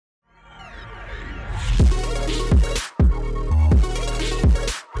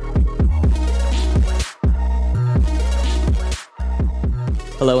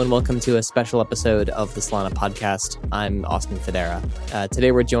Hello and welcome to a special episode of the Solana podcast. I'm Austin Federa.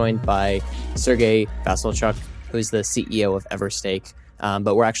 Today we're joined by Sergey Vasilchuk, who's the CEO of Everstake.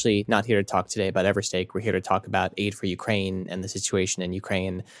 But we're actually not here to talk today about Everstake. We're here to talk about aid for Ukraine and the situation in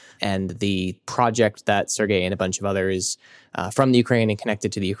Ukraine and the project that Sergey and a bunch of others from the Ukraine and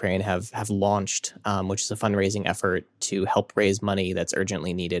connected to the Ukraine have launched, which is a fundraising effort to help raise money that's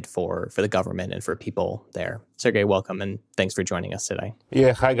urgently needed for the government and for people there. Sergey, welcome, and thanks for joining us today.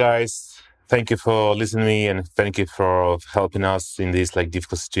 Yeah, hi guys. Thank you for listening to me and thank you for helping us in this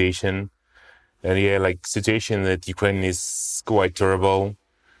difficult situation. And situation that Ukraine is quite terrible.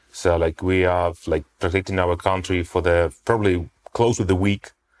 So we are protecting our country for the probably close to the week.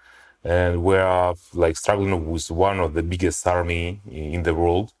 And we are struggling with one of the biggest army in the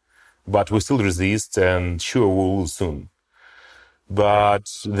world. But we still resist and sure we will soon.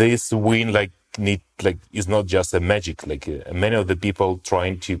 But this win is not just a magic. Many of the people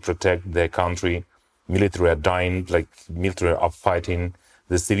trying to protect their country, military are dying, military are fighting.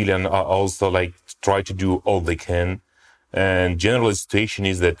 The civilians are also try to do all they can. And general situation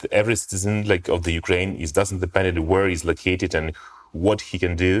is that every citizen of the Ukraine doesn't depend on where he's located and what he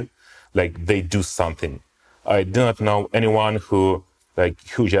can do. They do something. I do not know anyone who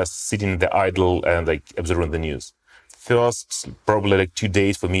just sitting there idle and observing the news. First, probably 2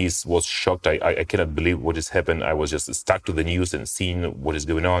 days for me was shocked. I cannot believe what has happened. I was just stuck to the news and seeing what is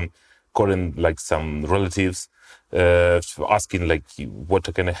going on, calling some relatives, asking what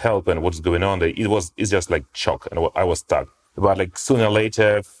can I help and what's going on. It's just shock, and I was stuck. But sooner or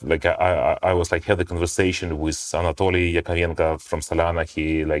later, I was had the conversation with Anatoly Yakovenko from Solana.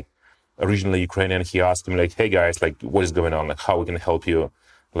 He originally Ukrainian. He asked me hey guys, what is going on? How we can help you?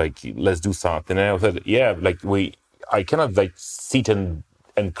 Let's do something. And I said, yeah, I cannot sit and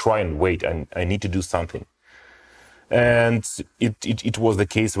cry and wait. And I need to do something. And it was the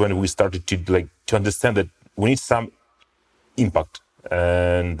case when we started to understand that we need some impact.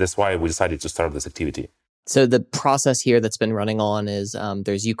 And that's why we decided to start this activity. So the process here that's been running on is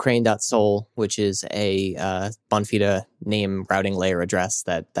there's ukraine.sol, which is a Bonfida name routing layer address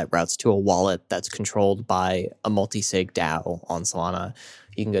that routes to a wallet that's controlled by a multi-sig DAO on Solana.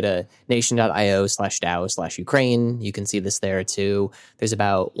 You can go to nation.io/DAO/Ukraine. You can see this there too. There's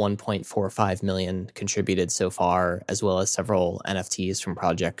about 1.45 million contributed so far, as well as several NFTs from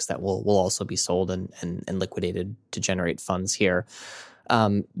projects that will also be sold and liquidated to generate funds here.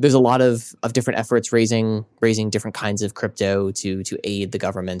 There's a lot of different efforts raising different kinds of crypto to aid the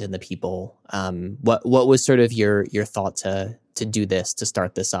government and the people. What was sort of your thought to do this, to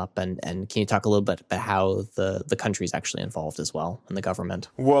start this up, and can you talk a little bit about how the country is actually involved as well and the government?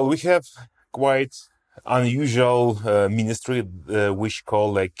 Well, we have quite unusual ministry, which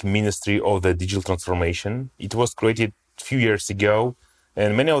call Ministry of the Digital Transformation. It was created a few years ago.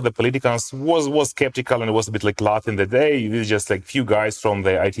 And many of the politicians was skeptical and was a bit laughing that, hey, this is just few guys from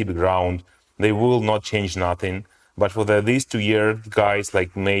the IT background. They will not change nothing. But for these 2 years, guys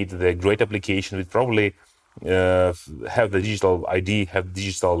made the great application with probably have the digital ID, have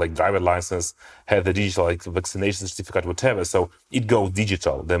digital driver license, have the digital vaccination certificate, whatever. So it goes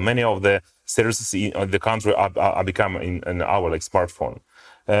digital. Many of the services in the country are becoming in our smartphone.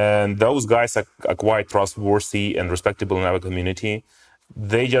 And those guys are quite trustworthy and respectable in our community.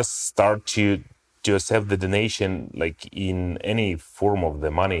 They just start to accept the donation in any form of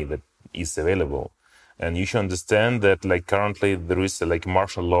the money that is available. And you should understand that currently there is a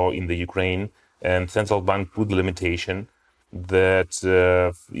martial law in the Ukraine, and central bank put the limitation that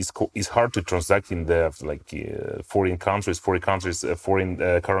is hard to transact in the foreign countries. Foreign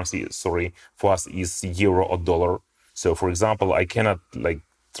currency. For us is euro or dollar. So for example, I cannot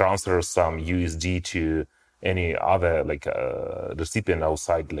transfer some USD to any other recipient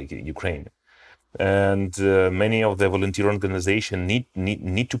outside Ukraine. And many of the volunteer organizations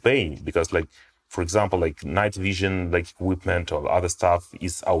need to pay because for example night vision equipment or other stuff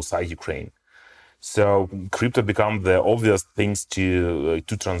is outside Ukraine. So crypto become the obvious things to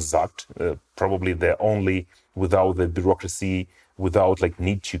transact, probably the only without the bureaucracy, without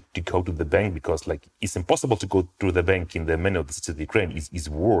need to go to the bank, because it's impossible to go to the bank in the many of the cities of Ukraine. Is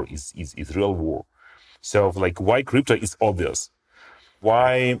war, is real war. So why crypto is obvious.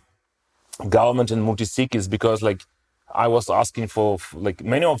 Why government and multi-sig is because I was asking for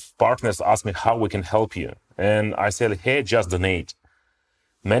many of partners asked me how we can help you. And I said, hey, just donate.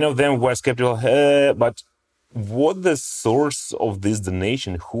 Many of them were skeptical, but what the source of this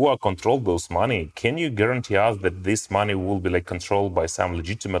donation? Who are control those money? Can you guarantee us that this money will be controlled by some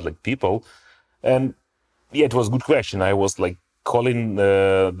legitimate people? And yeah, it was a good question. I was calling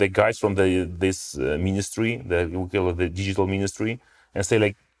the guys from this ministry, we call it the digital ministry, and say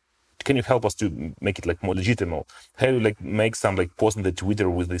like, can you help us to make it like more legitimate? How you like make some like post on the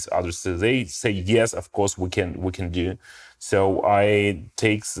Twitter with these others? So they say yes, of course we can do. So I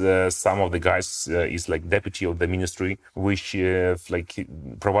takes some of the guys is like deputy of the ministry, which like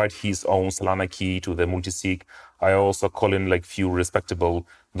provide his own Solana key to the multisig. I also call in like few respectable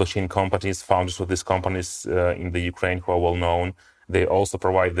blockchain companies, founders of these companies in the Ukraine who are well known. They also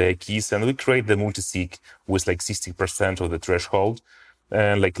provide their keys, and we create the multisig with like 60% of the threshold,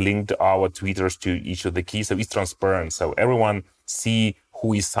 and like linked our Twitters to each of the keys. So it's transparent. So everyone see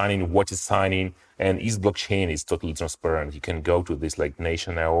who is signing, what is signing, and each blockchain is totally transparent. You can go to this like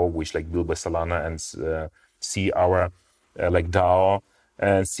Nation.io, which like built by Solana, and see our like DAO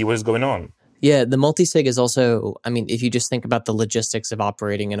and see what is going on. Yeah, the multisig is also, I mean, if you just think about the logistics of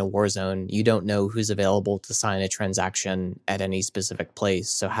operating in a war zone, you don't know who's available to sign a transaction at any specific place.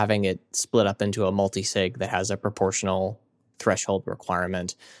 So having it split up into a multisig that has a proportional threshold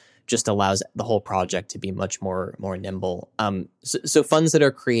requirement just allows the whole project to be much more nimble. So funds that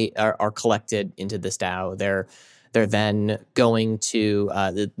are collected into this DAO, they're then going to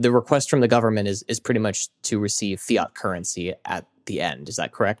the request from the government is pretty much to receive fiat currency at the end. Is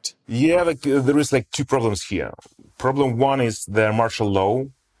that correct? Yeah, like there is like two problems here. Problem one is the martial law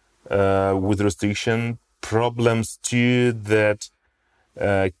with restriction. Problems two that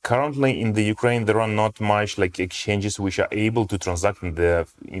currently in the Ukraine there are not much like exchanges which are able to transact in the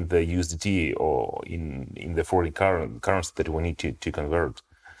USDT or in the foreign currency that we need to convert.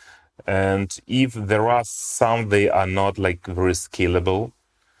 And if there are some, they are not like very scalable,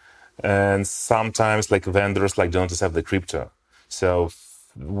 and sometimes like vendors like don't accept the crypto. So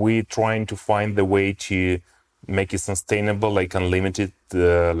we're trying to find the way to make it sustainable, like unlimited,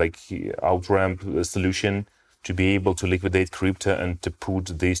 like out-ramp solution to be able to liquidate crypto and to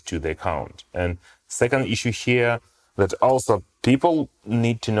put this to the account. And second issue here, that also people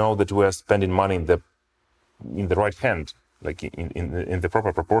need to know that we are spending money in the right hand, like in the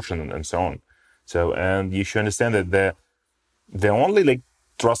proper proportion and so on. So, and you should understand that the only like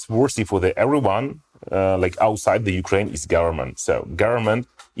trustworthy for everyone like outside the Ukraine is government. So government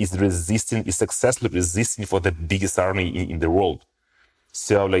is successfully resisting for the biggest army in the world.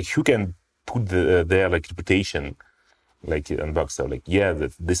 So like who can put their like reputation like on box? So like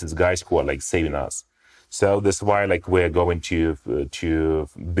this is guys who are like saving us. So that's why like we're going to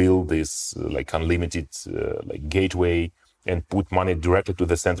build this like unlimited like gateway and put money directly to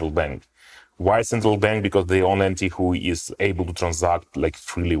the central bank. Why central bank? Because the only entity who is able to transact like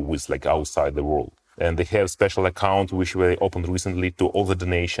freely with like outside the world. And they have special account which they opened recently to all the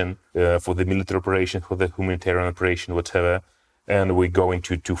donation for the military operation, for the humanitarian operation, whatever. And we're going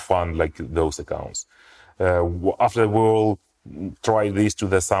to fund like those accounts. After we'll try this to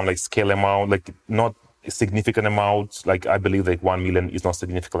the some like scale amount, like not a significant amount. Like I believe like 1 million is not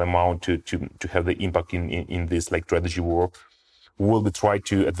significant amount to have the impact in this like strategy war. We'll be try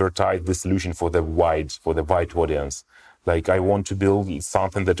to advertise the solution for the wide audience. Like I want to build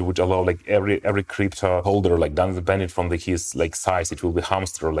something that would allow like every crypto holder, like doesn't depend from his like size, it will be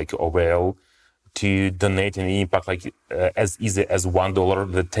hamster like OVL, to donate an impact like as easy as $1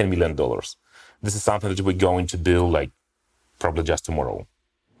 to $10 million. This is something that we're going to build like probably just tomorrow.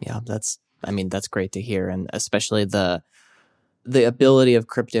 Yeah, that's great to hear, and especially the ability of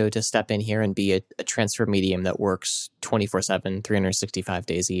crypto to step in here and be a transfer medium that works 24/7, 365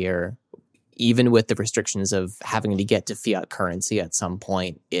 days a year. Even with the restrictions of having to get to fiat currency at some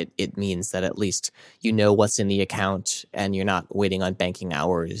point, it means that at least you know what's in the account and you're not waiting on banking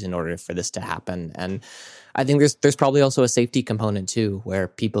hours in order for this to happen. And I think there's probably also a safety component too, where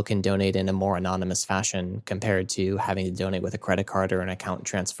people can donate in a more anonymous fashion compared to having to donate with a credit card or an account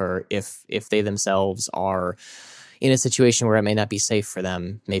transfer if they themselves are in a situation where it may not be safe for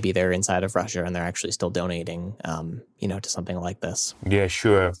them. Maybe they're inside of Russia and they're actually still donating, to something like this. Yeah,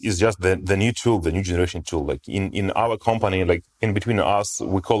 sure. It's just the new tool, the new generation tool. Like in our company, like in between us,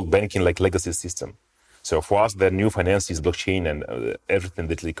 we call banking like legacy system. So for us, the new finance is blockchain, and everything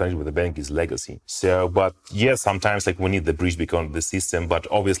that is connected with the bank is legacy. So, but yes, sometimes like we need the bridge between the system. But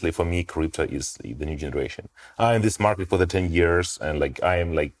obviously, for me, crypto is the new generation. I'm in this market for the 10 years, and like I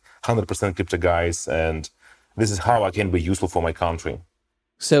am like 100% crypto guys, and this is how I can be useful for my country.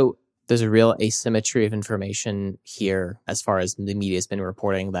 So there's a real asymmetry of information here as far as the media has been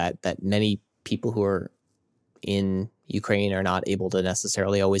reporting that many people who are in Ukraine are not able to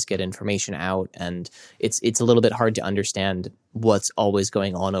necessarily always get information out. And it's a little bit hard to understand what's always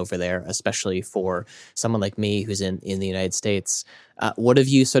going on over there, especially for someone like me who's in the United States. What have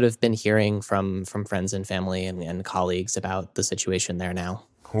you sort of been hearing from friends and family and colleagues about the situation there now?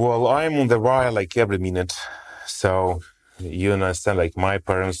 Well, I'm on the wire like every minute. So you understand, like my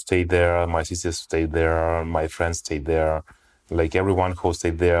parents stayed there, my sisters stayed there, my friends stayed there, like everyone who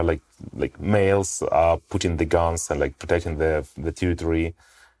stayed there, like males are putting the guns and like protecting the territory,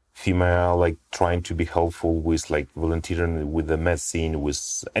 female like trying to be helpful with like volunteering with the medicine,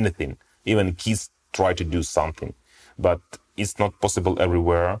 with anything. Even kids try to do something, but it's not possible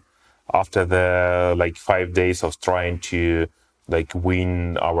everywhere. After the like 5 days of trying to like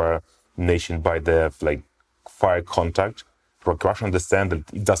win our nation by the like fire contact, Russia understand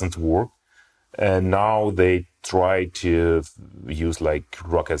that it doesn't work, and now they try to use like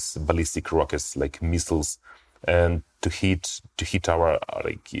rockets, ballistic rockets, like missiles, and to hit our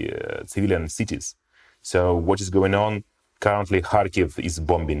civilian cities. So what is going on currently? Kharkiv is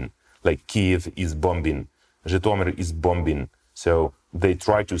bombing, like Kiev is bombing, Zhytomyr is bombing. So they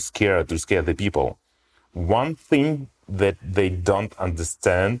try to scare the people. One thing that they don't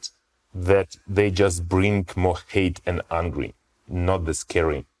understand, that they just bring more hate and angry, not the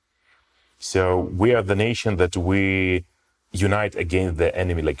scary. So we are the nation that we unite against the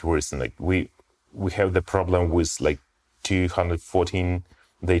enemy like worse. Like we have the problem with like 214,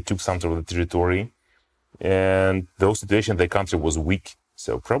 they took some of the territory, and those situation the country was weak.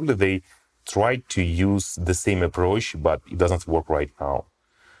 So probably they tried to use the same approach, but it doesn't work right now.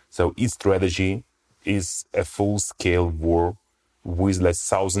 So its strategy is a full-scale war with like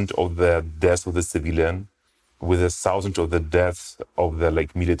thousands of the deaths of the civilian, with a thousand of the deaths of the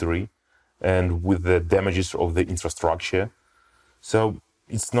like military, and with the damages of the infrastructure. So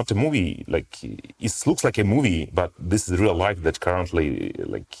it's not a movie. Like it looks like a movie, but this is real life that currently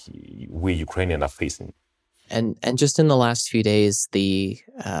like we Ukrainians are facing. And just in the last few days,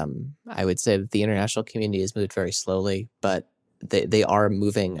 I would say that the international community has moved very slowly, but they are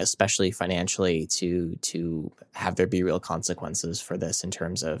moving, especially financially, to have there be real consequences for this in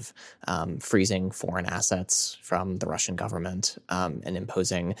terms of freezing foreign assets from the Russian government and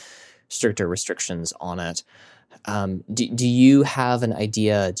imposing stricter restrictions on it. Do you have an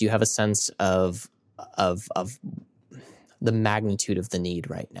idea? Do you have a sense of the magnitude of the need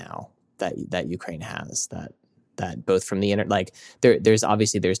right now that Ukraine has? That both from the there's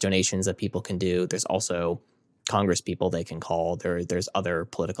obviously there's donations that people can do. There's also Congress people they can call. There's other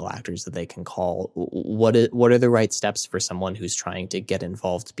political actors that they can call. What are the right steps for someone who's trying to get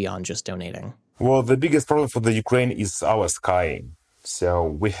involved beyond just donating? Well, the biggest problem for the Ukraine is our sky. So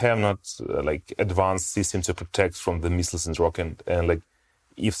we have not like advanced systems to protect from the missiles and rocket. And like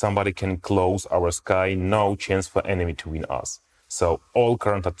if somebody can close our sky, no chance for enemy to win us. So all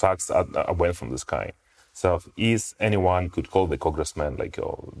current attacks are went from the sky. So if anyone could call the congressman, like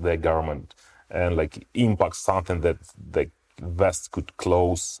or the government, and like impact something that the West could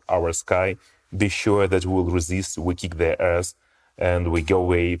close our sky, be sure that we will resist. We kick their ass, and we go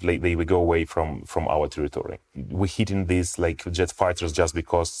away. Like they will go away from our territory. We hitting these like jet fighters just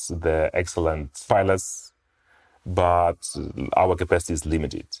because they're excellent pilots, but our capacity is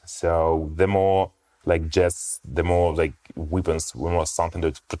limited. So the more like jets, the more like weapons, the more something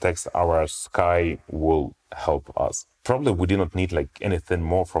that protects our sky will help us. Probably we do not need like anything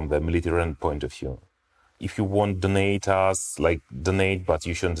more from the military point of view. If you want donate us, like donate, but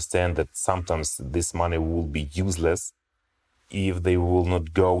you should understand that sometimes this money will be useless if they will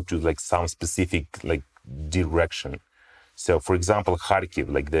not go to like some specific like direction. So for example,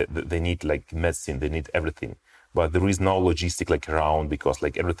 Kharkiv, like they need like medicine, they need everything. But there is no logistic like around because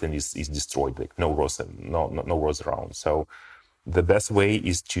like everything is destroyed, like no roads around. So the best way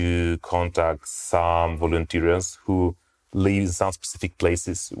is to contact some volunteers who live in some specific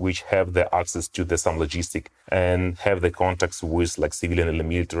places which have the access to the some logistic and have the contacts with like civilian and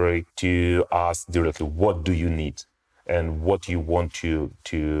military to ask directly what do you need and what you want to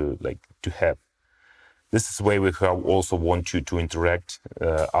have. This is why we also want you to interact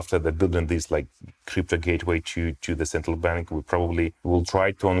after the building this like crypto gateway to the central bank. We probably will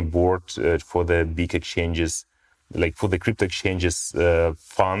try to onboard for the big exchanges, like for the crypto exchanges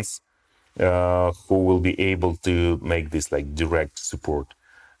funds who will be able to make this like direct support.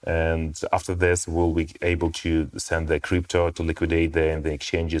 And after this, we'll be able to send the crypto to liquidate the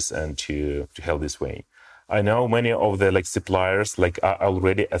exchanges and to help this way. I know many of the like suppliers like are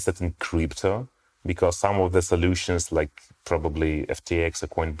already accepting crypto, because some of the solutions like probably FTX or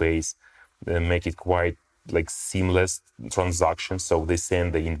Coinbase make it quite like seamless transactions. So they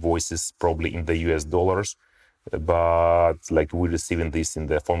send the invoices probably in the US dollars, but like we're receiving this in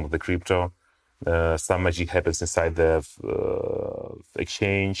the form of the crypto. Some magic happens inside the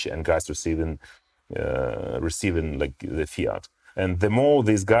exchange and guys receiving like the fiat. And the more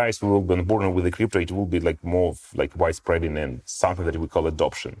these guys will be onboarding with the crypto, it will be like more like widespreading and something that we call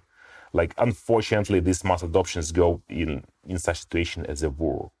adoption. Like, unfortunately, these mass adoptions go in such a situation as a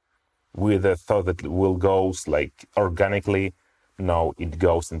war. With the thought that it will go like organically, no, it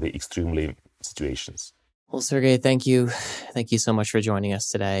goes in the extremely situations. Well, Sergey, thank you. Thank you so much for joining us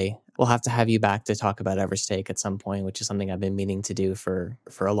today. We'll have to have you back to talk about Everstake at some point, which is something I've been meaning to do for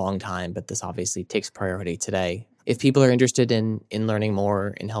a long time, but this obviously takes priority today. If people are interested in learning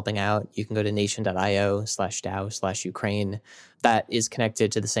more and helping out, you can go to nation.io/DAO/Ukraine. That is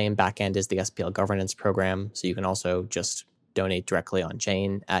connected to the same backend as the SPL governance program. So you can also just donate directly on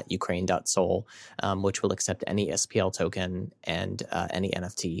chain at ukraine.sol, which will accept any SPL token and any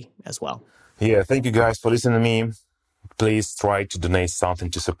NFT as well. Yeah, thank you guys for listening to me. Please try to donate something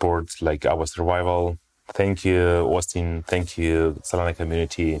to support like our survival. Thank you, Austin. Thank you, Solana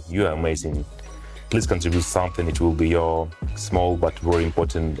community. You are amazing. Please contribute something. It will be your small but very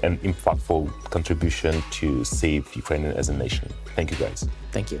important and impactful contribution to save Ukraine as a nation. Thank you, guys.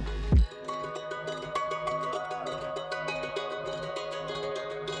 Thank you.